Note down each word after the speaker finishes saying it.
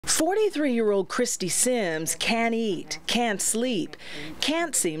43-year-old Christy Sims can't eat, can't sleep,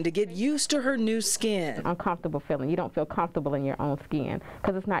 can't seem to get used to her new skin. Uncomfortable feeling. You don't feel comfortable in your own skin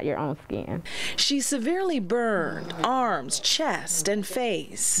because it's not your own skin. She's severely burned, arms, chest, and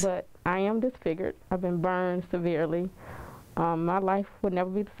face. But I am disfigured. I've been burned severely. My life would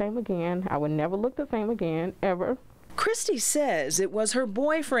never be the same again. I would never look the same again, ever. Christy says it was her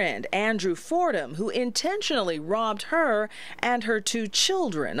boyfriend, Andrew Fordham, who intentionally robbed her and her 2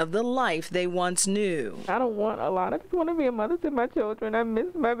 children of the life they once knew. I don't want a lot. I just want to be a mother to my children. I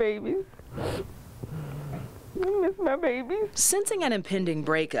miss my babies. I miss my babies. Sensing an impending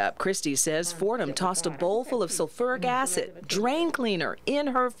breakup, Christy says Fordham tossed a bowl full of sulfuric acid, drain cleaner, in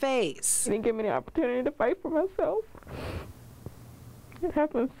her face. He didn't give me the opportunity to fight for myself. It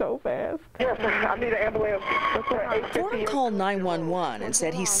happened so fast. Yes, I need an ambulance. Fordham called 911 and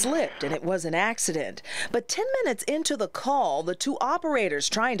said he slipped and it was an accident. But 10 minutes into the call, the 2 operators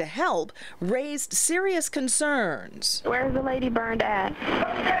trying to help raised serious concerns. Where's the lady burned at?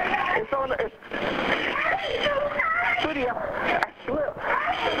 It's on the... Sweetie, I slipped.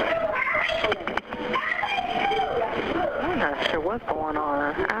 I'm not sure what's going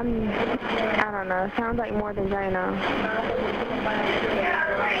on. I don't know. It sounds like more than Jana.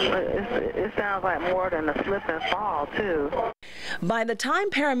 It sounds like more than a slip and fall, too. By the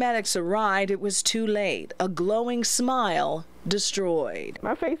time paramedics arrived, it was too late. A glowing smile destroyed.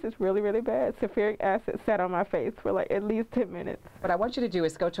 My face is really, really bad. Sulfuric acid sat on my face for like at least 10 minutes. What I want you to do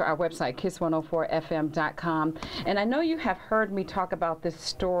is go to our website, kiss104fm.com. And I know you have heard me talk about this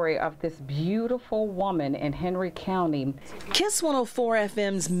story of this beautiful woman in Henry County. Kiss 104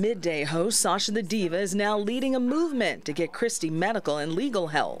 FM's midday host, Sasha the Diva, is now leading a movement to get Christy medical and legal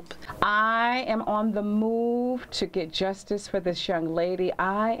help. I am on the move to get justice for this young lady.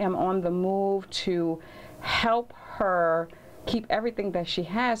 I am on the move to help her keep everything that she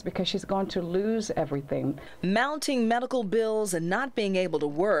has because she's going to lose everything. Mounting medical bills and not being able to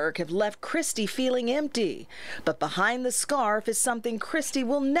work have left Christy feeling empty. But behind the scarf is something Christy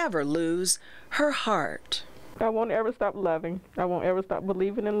will never lose, her heart. I won't ever stop loving. I won't ever stop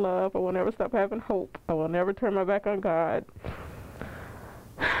believing in love. I won't ever stop having hope. I will never turn my back on God.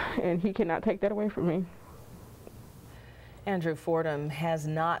 And He cannot take that away from me. Andrew Fordham has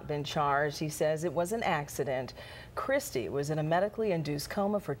not been charged. He says it was an accident. Christy was in a medically induced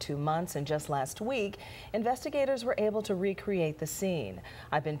coma for 2 months, and just last week, investigators were able to recreate the scene.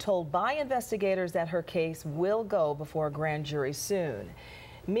 I've been told by investigators that her case will go before a grand jury soon.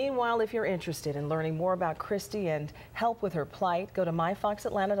 Meanwhile, if you're interested in learning more about Christy and help with her plight, go to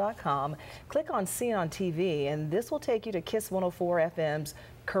myfoxatlanta.com, click on See on TV, and this will take you to Kiss 104 FM's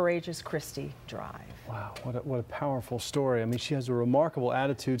Courageous Christy Drive. Wow, what a powerful story. I mean, she has a remarkable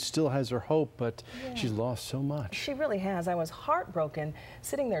attitude, still has her hope, but she's lost so much. She really has. I was heartbroken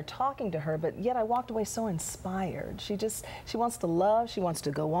sitting there talking to her, but yet I walked away so inspired. She wants to love, she wants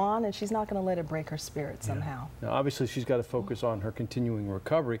to go on, and she's not going to let it break her spirit somehow. Now, obviously, she's got to focus on her continuing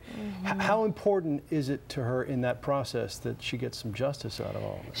recovery. How important is it to her in that process that she gets some justice out of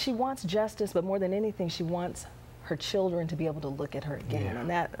all of this? She wants justice, but more than anything, she wants her children to be able to look at her again, and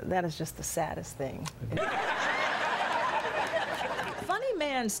that is just the saddest thing. Funny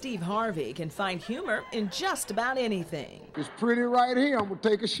man Steve Harvey can find humor in just about anything. It's pretty right here. I'm gonna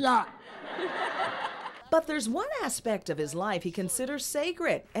take a shot. But there's one aspect of his life he considers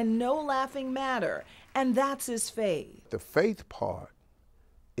sacred and no laughing matter, and that's his faith. The faith part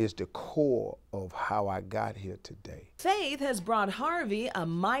is the core of how I got here today. Faith has brought Harvey a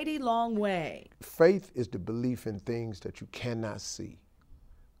mighty long way. Faith is the belief in things that you cannot see.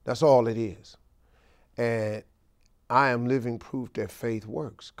 That's all it is. And I am living proof that faith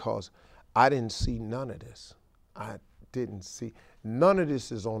works, because I didn't see none of this. I didn't see. None of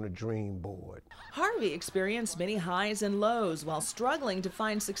this is on a dream board. Harvey experienced many highs and lows while struggling to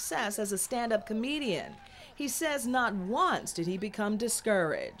find success as a stand-up comedian. He says not once did he become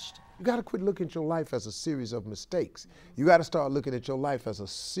discouraged. You got to quit looking at your life as a series of mistakes. You got to start looking at your life as a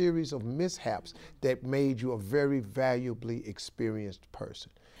series of mishaps that made you a very valuably experienced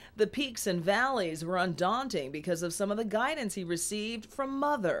person. The peaks and valleys were undaunting because of some of the guidance he received from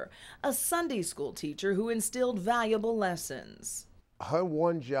Mother, a Sunday school teacher who instilled valuable lessons. Her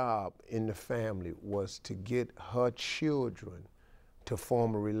one job in the family was to get her children to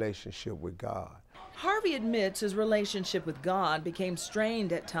form a relationship with God. Harvey admits his relationship with God became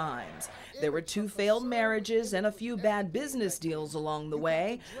strained at times. There were 2 failed marriages and a few bad business deals along the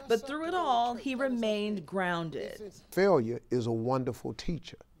way, but through it all, he remained grounded. Failure is a wonderful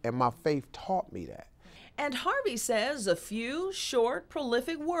teacher, and my faith taught me that. And Harvey says a few short,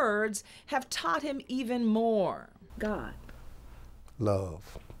 prolific words have taught him even more. God.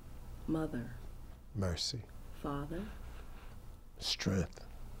 Love. Mother. Mercy. Father. Strength.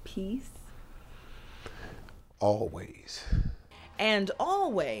 Peace. Always. And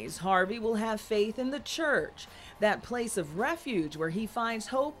always, Harvey will have faith in the church, that place of refuge where he finds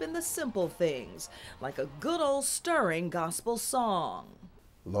hope in the simple things, like a good old stirring gospel song.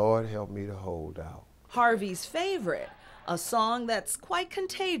 Lord, help me to hold out. Harvey's favorite, a song that's quite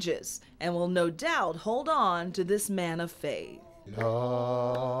contagious and will no doubt hold on to this man of faith.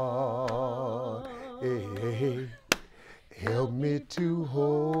 Lord, help me to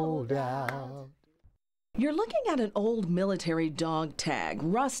hold out. You're looking at an old military dog tag,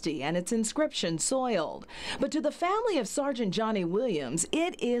 rusty and its inscription soiled. But to the family of Sergeant Johnny Williams,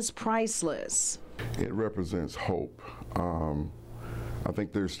 it is priceless. It represents hope. I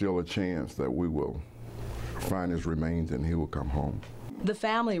think there's still a chance that we will find his remains and he will come home. The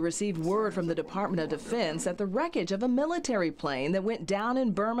family received word from the Department of Defense that the wreckage of a military plane that went down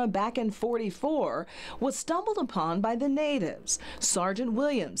in Burma back in '44 was stumbled upon by the natives. Sergeant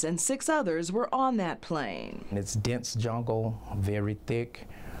Williams and 6 others were on that plane. It's dense jungle, very thick,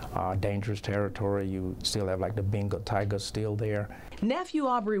 dangerous territory. You still have like the Bengal tigers still there. Nephew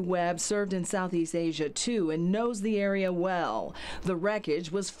Aubrey Webb served in Southeast Asia too and knows the area well. The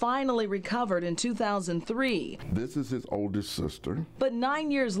wreckage was finally recovered in 2003. This is his oldest sister. But 9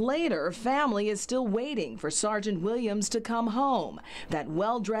 years later, family is still waiting for Sergeant Williams to come home, that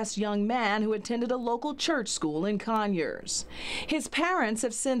well-dressed young man who attended a local church school in Conyers. His parents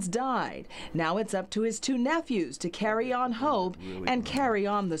have since died. Now it's up to his 2 nephews to carry on hope and carry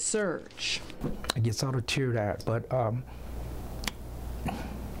on the search. I get sort of teared out, but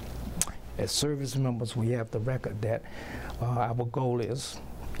as service members, we have the record that our goal is,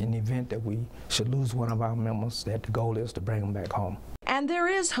 in the event that we should lose one of our members, that the goal is to bring them back home. And there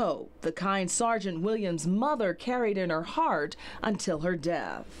is hope, the kind Sergeant Williams' mother carried in her heart until her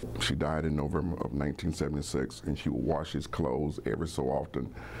death. She died in November of 1976, and she would wash his clothes every so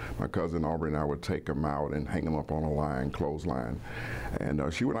often. My cousin Aubrey and I would take him out and hang him up on a line, clothesline,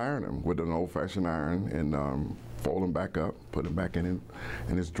 and she would iron him with an old-fashioned iron and fold him back up, put him back in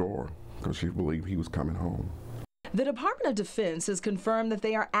his drawer, because she believed he was coming home. The Department of Defense has confirmed that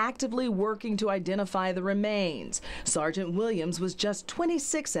they are actively working to identify the remains. Sergeant Williams was just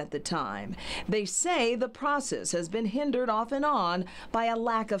 26 at the time. They say the process has been hindered off and on by a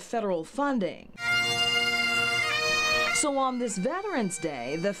lack of federal funding. So on this Veterans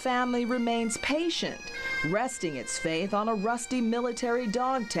Day, the family remains patient, resting its faith on a rusty military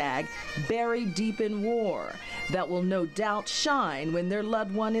dog tag buried deep in war that will no doubt shine when their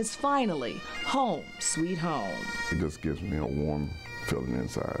loved one is finally home, sweet home. It just gives me a warm feeling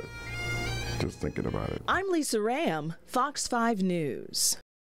inside, just thinking about it. I'm Lisa Rayam, Fox 5 News.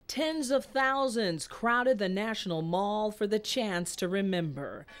 Tens of thousands crowded the National Mall for the chance to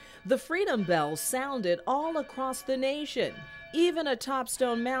remember. The Freedom Bells sounded all across the nation, even atop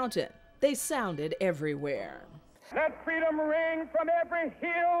Stone Mountain. They sounded everywhere. Let freedom ring from every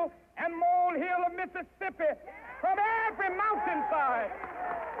hill and molehill of Mississippi, from every mountainside.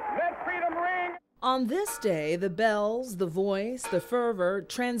 Let freedom ring. On this day, the bells, the voice, the fervor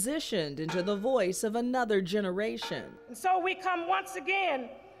transitioned into the voice of another generation. And so we come once again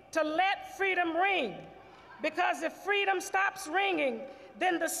to let freedom ring, because if freedom stops ringing,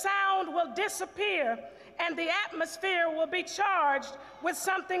 then the sound will disappear and the atmosphere will be charged with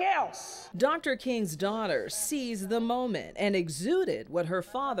something else. Dr. King's daughter seized the moment and exuded what her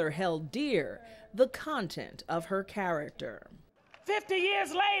father held dear, the content of her character. 50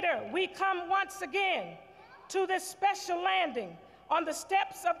 years later, we come once again to this special landing on the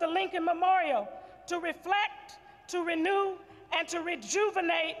steps of the Lincoln Memorial to reflect, to renew, and to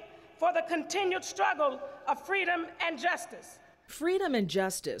rejuvenate for the continued struggle of freedom and justice. Freedom and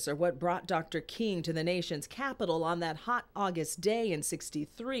justice are what brought Dr. King to the nation's capital on that hot August day in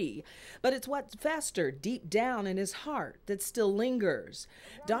 '63, but it's what festered deep down in his heart that still lingers.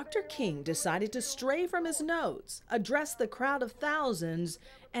 Dr. King decided to stray from his notes, address the crowd of thousands,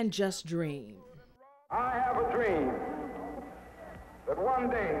 and just dream. I have a dream that one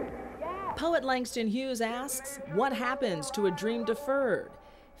day... Poet Langston Hughes asks, what happens to a dream deferred?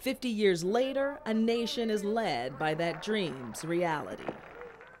 50 years later, a nation is led by that dream's reality.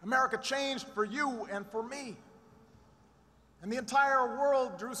 America changed for you and for me. And the entire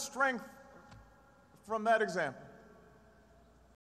world drew strength from that example.